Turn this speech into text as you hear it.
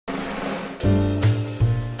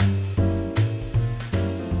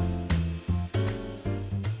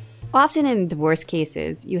Often in divorce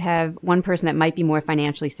cases, you have one person that might be more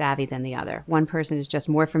financially savvy than the other. One person is just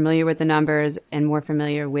more familiar with the numbers and more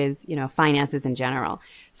familiar with, finances in general.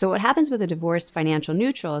 So what happens with a divorced financial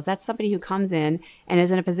neutral is that's somebody who comes in and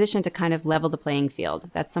is in a position to kind of level the playing field.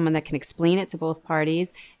 That's someone that can explain it to both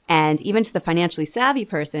parties, and even to the financially savvy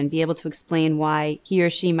person, be able to explain why he or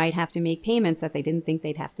she might have to make payments that they didn't think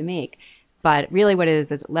they'd have to make. But really what it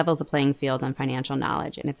is it levels the playing field on financial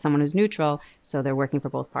knowledge. And it's someone who's neutral, so they're working for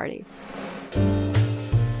both parties.